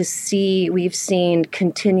like to see, we've seen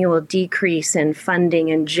continual decrease in funding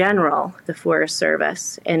in general, the Forest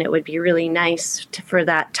Service, and it would be really nice for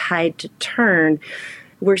that tide to turn.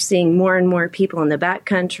 We're seeing more and more people in the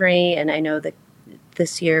backcountry, and I know that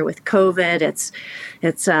this year with COVID, it's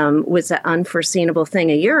was an unforeseeable thing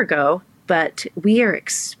a year ago, but we are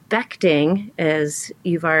expecting, as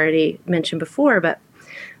you've already mentioned before, but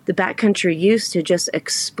the backcountry used to just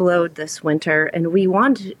explode this winter, and we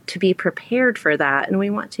want to be prepared for that, and we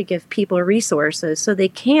want to give people resources so they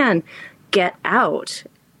can get out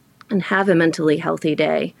and have a mentally healthy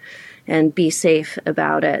day and be safe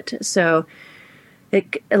about it. So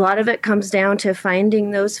a lot of it comes down to finding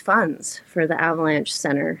those funds for the Avalanche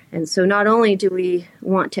Center. And so not only do we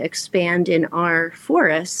want to expand in our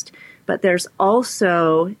forest, but there's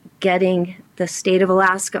also getting the state of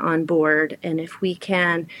Alaska on board. And if we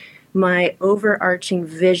can, my overarching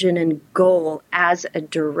vision and goal as a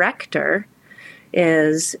director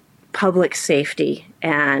is public safety,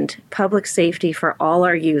 and public safety for all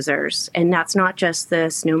our users. And that's not just the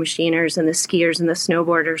snow machiners and the skiers and the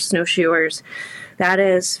snowboarders, snowshoers. That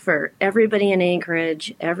is for everybody in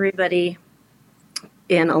Anchorage, everybody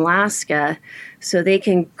in Alaska, so they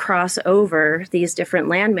can cross over these different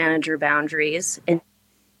land manager boundaries and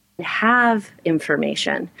have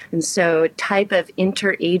information. And so type of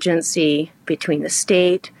interagency between the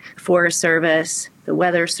state, Forest Service, the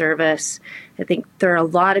Weather Service, I think there are a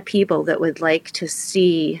lot of people that would like to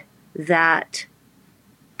see that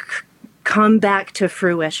come back to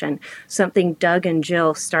fruition. Something Doug and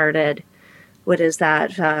Jill started,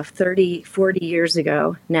 30, 40 years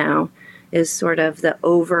ago now, is sort of the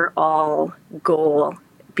overall goal.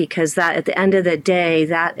 Because that, at the end of the day,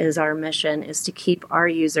 that is our mission, is to keep our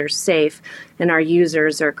users safe, and our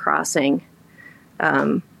users are crossing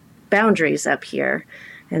boundaries up here.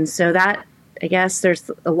 And so that, I guess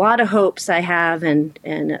there's a lot of hopes I have, and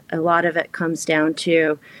a lot of it comes down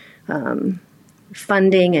to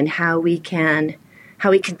funding and how we can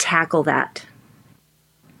tackle that.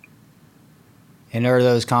 And are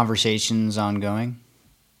those conversations ongoing?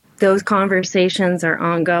 Those conversations are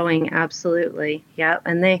ongoing, absolutely. Yeah,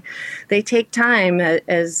 and they take time,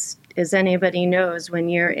 as anybody knows. When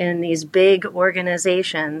you're in these big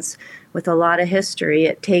organizations with a lot of history,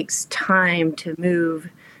 it takes time to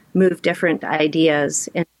move different ideas,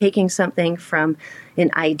 and taking something from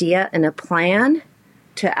an idea and a plan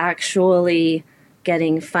to actually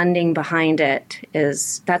getting funding behind it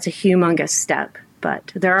that's a humongous step.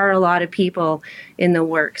 But there are a lot of people in the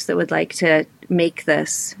works that would like to make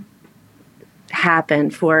this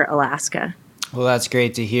happen for Alaska. Well, that's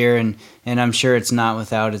great to hear, and I'm sure it's not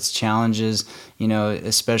without its challenges,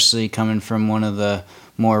 especially coming from one of the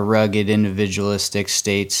more rugged, individualistic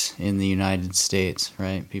states in the United States,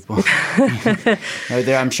 right? People,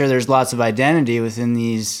 I'm sure there's lots of identity within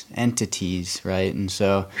these entities, right? And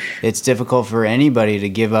so it's difficult for anybody to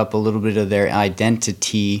give up a little bit of their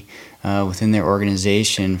identity within their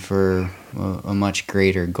organization for a much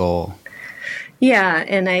greater goal. Yeah,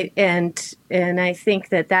 and I think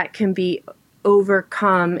that can be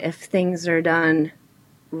overcome if things are done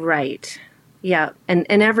right. Yeah, and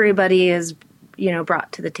everybody is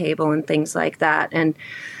brought to the table and things like that, and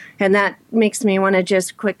that makes me want to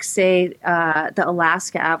just quick say the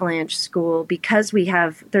Alaska Avalanche School, because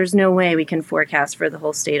there's no way we can forecast for the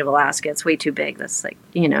whole state of Alaska. It's way too big. That's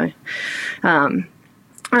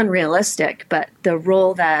unrealistic. But the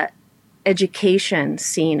role that education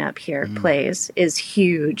scene up here plays is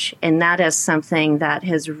huge, and that is something that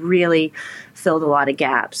has really filled a lot of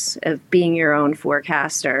gaps of being your own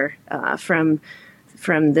forecaster from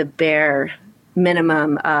the bare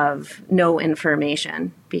minimum of no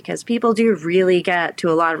information, because people do really get to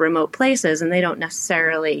a lot of remote places and they don't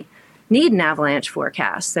necessarily need an avalanche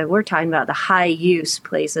forecast. So we're talking about the high use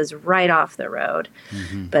places right off the road.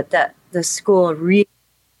 Mm-hmm. But the school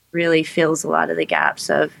really fills a lot of the gaps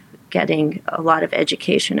of getting a lot of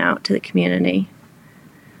education out to the community.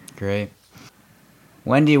 Great.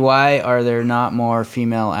 Wendy, why are there not more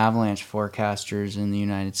female avalanche forecasters in the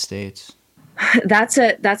United States? That's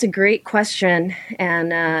a great question,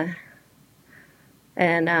 and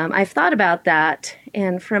I've thought about that.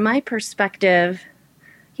 And from my perspective,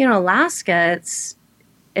 Alaska, it's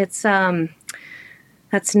that's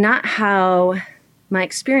not how my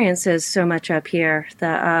experience is so much up here.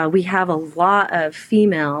 We have a lot of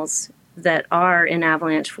females that are in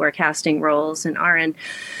avalanche forecasting roles and are in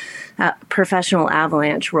professional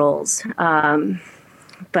avalanche roles.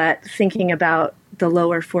 But thinking about the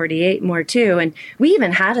lower 48 more too, and we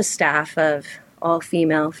even had a staff of all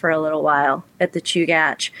female for a little while at the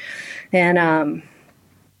Chugach, and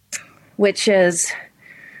which is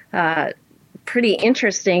pretty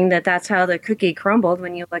interesting that's how the cookie crumbled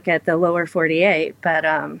when you look at the lower 48.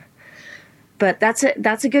 But that's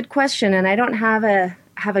a good question, and I don't have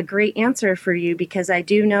a great answer for you, because I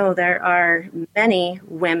do know there are many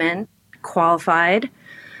women qualified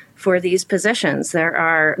for these positions. There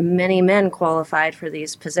are many men qualified for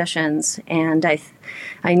these positions, and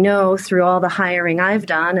I know through all the hiring I've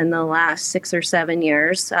done in the last 6 or 7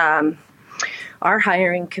 years, our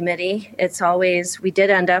hiring committee, we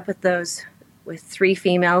did end up with 3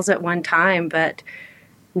 females at one time, but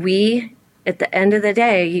at the end of the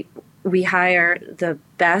day, we hire the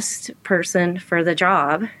best person for the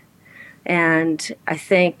job. And I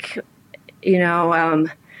think,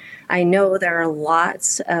 I know there are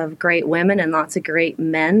lots of great women and lots of great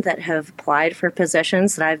men that have applied for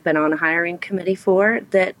positions that I've been on a hiring committee for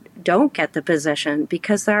that don't get the position,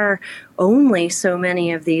 because there are only so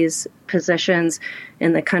many of these positions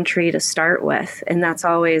in the country to start with. And that's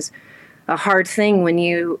always a hard thing when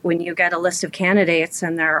you get a list of candidates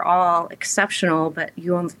and they're all exceptional, but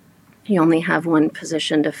you only have one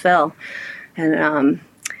position to fill. And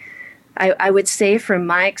I would say from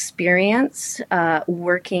my experience,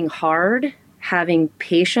 working hard, having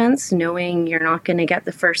patience, knowing you're not going to get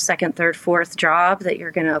the first, second, third, fourth job that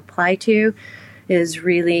you're going to apply to is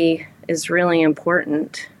really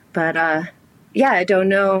important. But I don't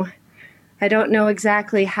know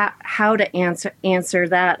exactly how to answer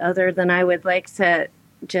that, other than I would like to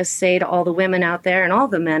just say to all the women out there and all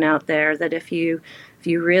the men out there that if you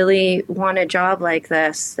really want a job like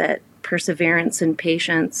this, that perseverance and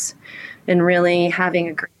patience and really having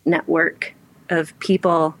a great network of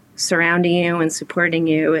people surrounding you and supporting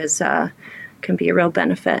you can be a real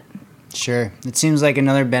benefit. Sure. It seems like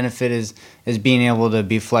another benefit is being able to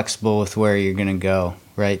be flexible with where you're going to go,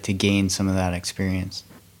 right, to gain some of that experience.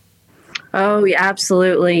 Oh, yeah,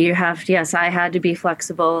 absolutely. You have, yes, I had to be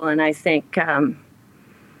flexible, and I think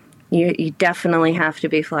you definitely have to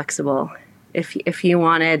be flexible if you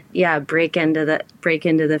want to, yeah, break into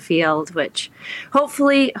the field, which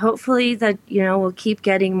hopefully that, we'll keep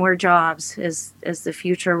getting more jobs as the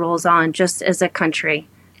future rolls on, just as a country,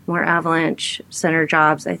 more Avalanche Center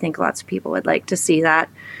jobs. I think lots of people would like to see that.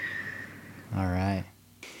 All right.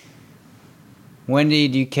 Wendy,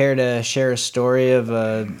 do you care to share a story of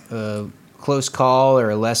a close call or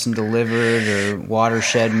a lesson delivered or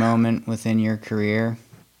watershed moment within your career?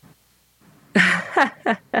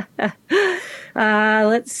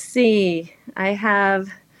 Let's see. I have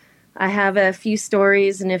a few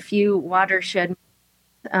stories and a few watershed.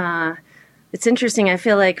 Uh, it's interesting. I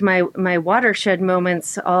feel like my watershed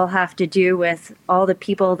moments all have to do with all the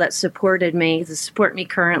people that supported me, that support me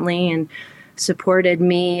currently, and supported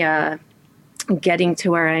me getting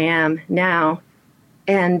to where I am now.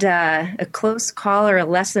 And a close call or a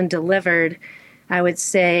lesson delivered, I would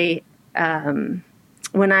say,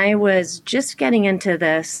 when I was just getting into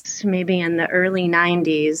this, maybe in the early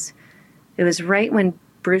 90s, it was right when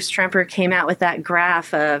Bruce Tremper came out with that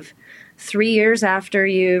graph of 3 years after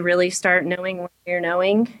you really start knowing what you're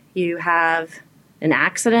knowing, you have an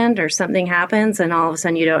accident or something happens, and all of a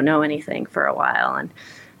sudden you don't know anything for a while. And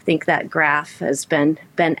I think that graph has been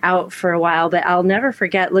out for a while, but I'll never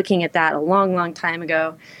forget looking at that a long, long time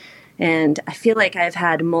ago. And I feel like I've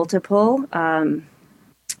had multiple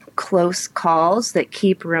close calls that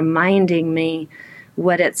keep reminding me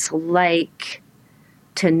what it's like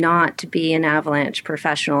to not be an avalanche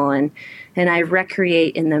professional. And I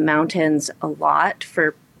recreate in the mountains a lot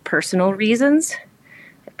for personal reasons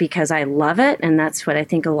because I love it, and that's what I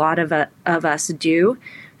think a lot of us do.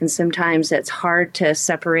 And sometimes it's hard to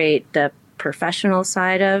separate the professional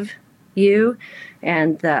side of you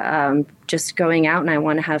and the just going out and I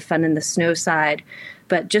want to have fun in the snow side.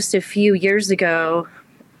 But just a few years ago,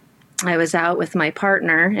 I was out with my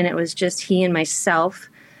partner, and it was just he and myself,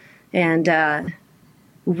 and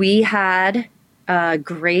we had a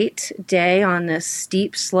great day on this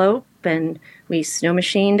steep slope, and we snow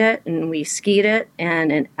machined it and we skied it.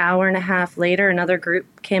 And an hour and a half later, another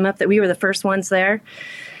group came up that we were the first ones there.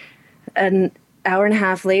 An hour and a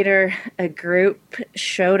half later, a group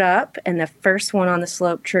showed up, and the first one on the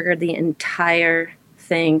slope triggered the entire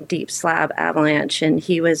thing, deep slab avalanche. And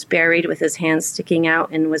he was buried with his hands sticking out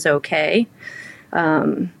and was okay.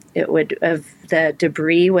 The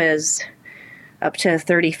debris was up to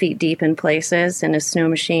 30 feet deep in places, and his snow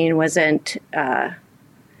machine wasn't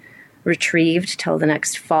retrieved till the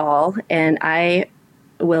next fall. And I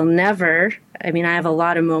will never, I mean, I have a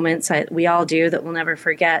lot of moments, we all do, that we'll never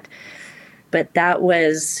forget. But that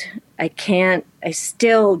was, I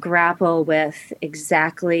still grapple with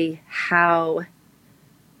exactly how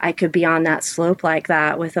I could be on that slope like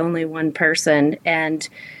that with only one person. And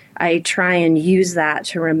I try and use that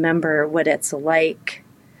to remember what it's like.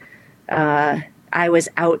 I was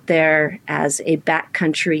out there as a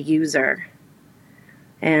backcountry user,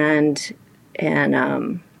 and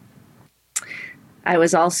I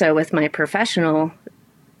was also with my professional,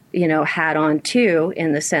 hat on too,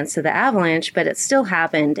 in the sense of the avalanche, but it still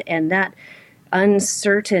happened. And that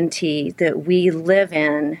uncertainty that we live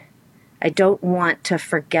in, I don't want to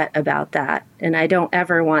forget about that. And I don't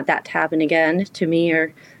ever want that to happen again to me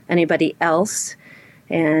or anybody else.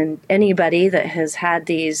 And anybody that has had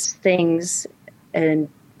these things and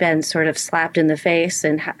been sort of slapped in the face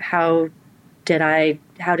and how did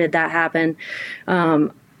that happen?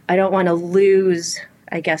 I don't want to lose,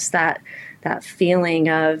 I guess, that feeling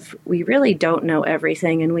of we really don't know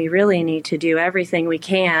everything, and we really need to do everything we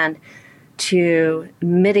can to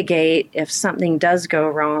mitigate if something does go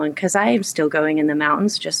wrong, because I am still going in the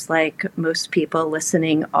mountains just like most people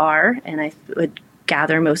listening are, and I would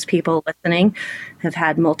gather most people listening have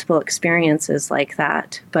had multiple experiences like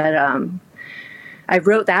that. But I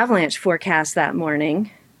wrote the avalanche forecast that morning,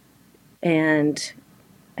 and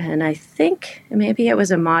I think maybe it was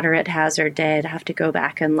a moderate hazard day. I'd have to go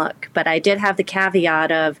back and look. But I did have the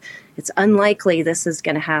caveat of it's unlikely this is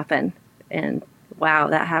going to happen. And wow,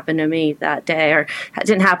 that happened to me that day. Or it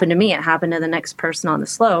didn't happen to me. It happened to the next person on the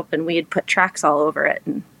slope, and we had put tracks all over it.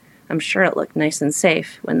 And I'm sure it looked nice and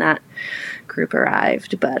safe when that group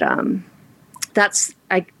arrived. But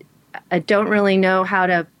I don't really know how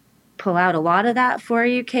to pull out a lot of that for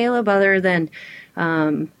you, Caleb, other than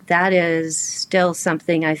that is still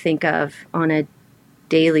something I think of on a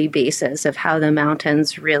daily basis of how the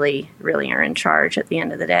mountains really, really are in charge at the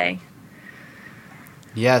end of the day.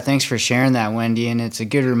 Yeah, thanks for sharing that, Wendy. And it's a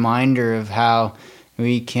good reminder of how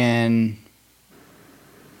we can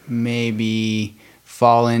maybe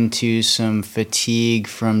fall into some fatigue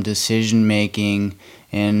from decision making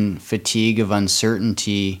and fatigue of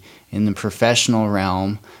uncertainty in the professional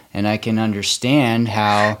realm. And I can understand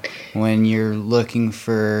how when you're looking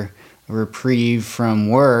for a reprieve from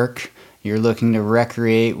work, you're looking to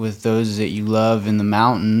recreate with those that you love in the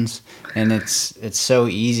mountains, and it's so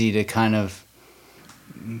easy to kind of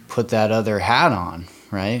put that other hat on,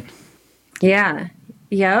 right? Yeah.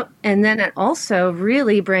 Yep. And then it also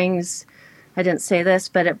really brings, I didn't say this,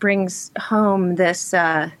 but it brings home this,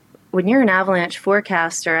 when you're an avalanche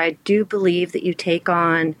forecaster, I do believe that you take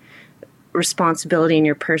on responsibility in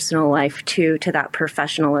your personal life too, to that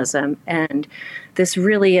professionalism. And this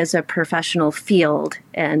really is a professional field.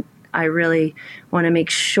 And I really want to make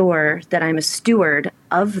sure that I'm a steward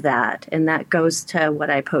of that. And that goes to what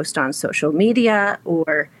I post on social media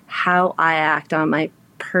or how I act on my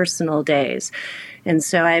personal days. And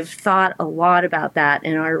so I've thought a lot about that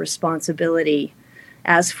in our responsibility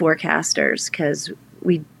as forecasters, because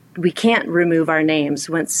we can't remove our names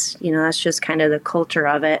once, that's just kind of the culture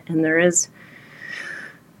of it. And there is,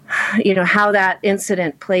 how that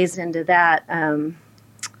incident plays into that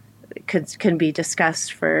can be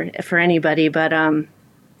discussed for anybody. But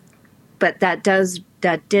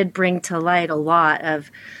that did bring to light a lot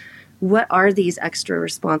of what are these extra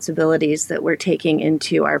responsibilities that we're taking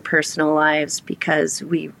into our personal lives, because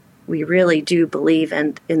we really do believe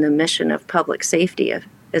in the mission of public safety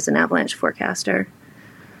as an avalanche forecaster.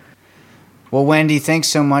 Well, Wendy, thanks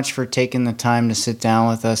so much for taking the time to sit down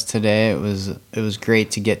with us today. It was great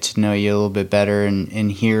to get to know you a little bit better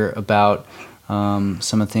and hear about some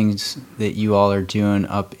of the things that you all are doing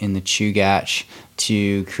up in the Chugach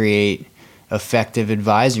to create effective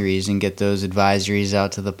advisories and get those advisories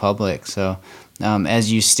out to the public. So,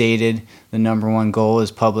 as you stated, the number one goal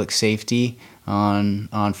is public safety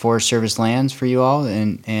on Forest Service lands for you all,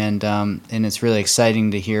 and it's really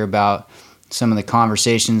exciting to hear about some of the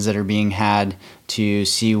conversations that are being had to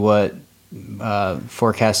see what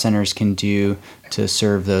forecast centers can do to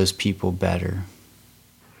serve those people better.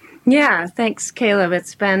 Yeah, thanks, Caleb.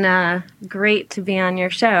 It's been great to be on your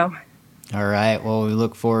show. All right. Well, we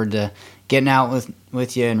look forward to getting out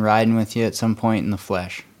with you and riding with you at some point in the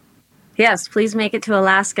flesh. Yes, please make it to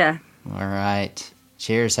Alaska. All right.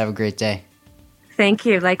 Cheers. Have a great day. Thank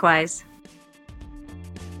you. Likewise.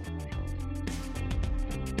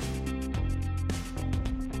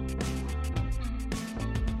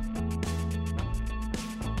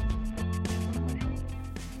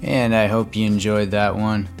 And I hope you enjoyed that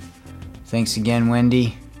one. Thanks again,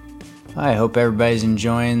 Wendy. I hope everybody's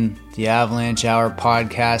enjoying the Avalanche Hour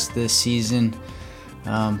podcast this season.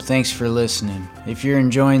 Thanks for listening. If you're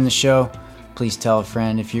enjoying the show, please tell a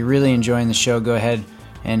friend. If you're really enjoying the show, go ahead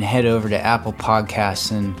and head over to Apple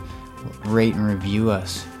Podcasts and rate and review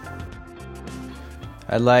us.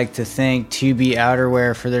 I'd like to thank 2B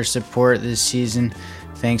Outerwear for their support this season.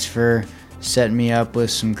 Thanks for setting me up with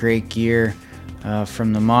some great gear.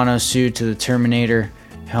 From the mono suit to the Terminator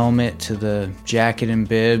helmet to the jacket and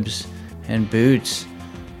bibs and boots.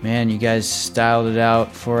 Man, you guys styled it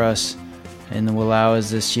out for us in the Wallowas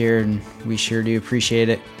this year, and we sure do appreciate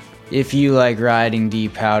it. If you like riding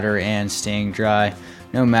deep powder and staying dry,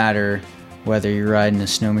 no matter whether you're riding a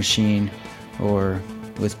snow machine or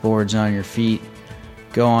with boards on your feet,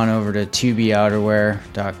 go on over to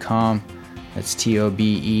tobeouterwear.com. That's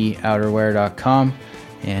TOBE outerwear.com.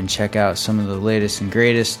 and check out some of the latest and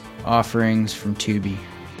greatest offerings from Tubi.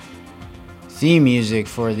 Theme music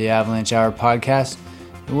for the Avalanche Hour podcast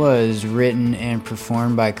was written and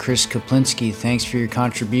performed by Chris Kaplinski. Thanks for your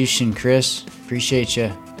contribution, Chris. Appreciate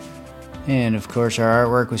you. And of course, our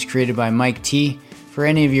artwork was created by Mike T. For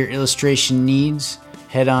any of your illustration needs,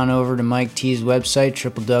 head on over to Mike T's website,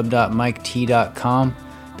 www.miket.com.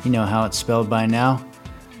 You know how it's spelled by now.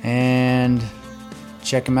 And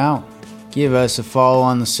check him out. Give us a follow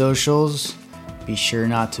on the socials. Be sure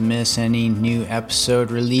not to miss any new episode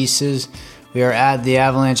releases. We are at the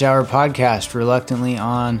Avalanche Hour podcast, reluctantly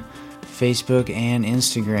on Facebook and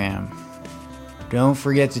Instagram. Don't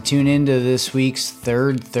forget to tune into this week's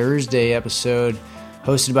Third Thursday episode,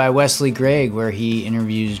 hosted by Wesley Gregg, where he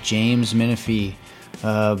interviews James Menifee,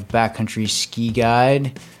 a backcountry ski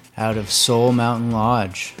guide out of Soul Mountain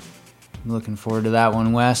Lodge. Looking forward to that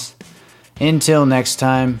one, Wes. Until next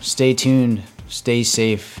time, stay tuned, stay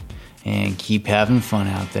safe, and keep having fun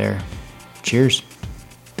out there. Cheers.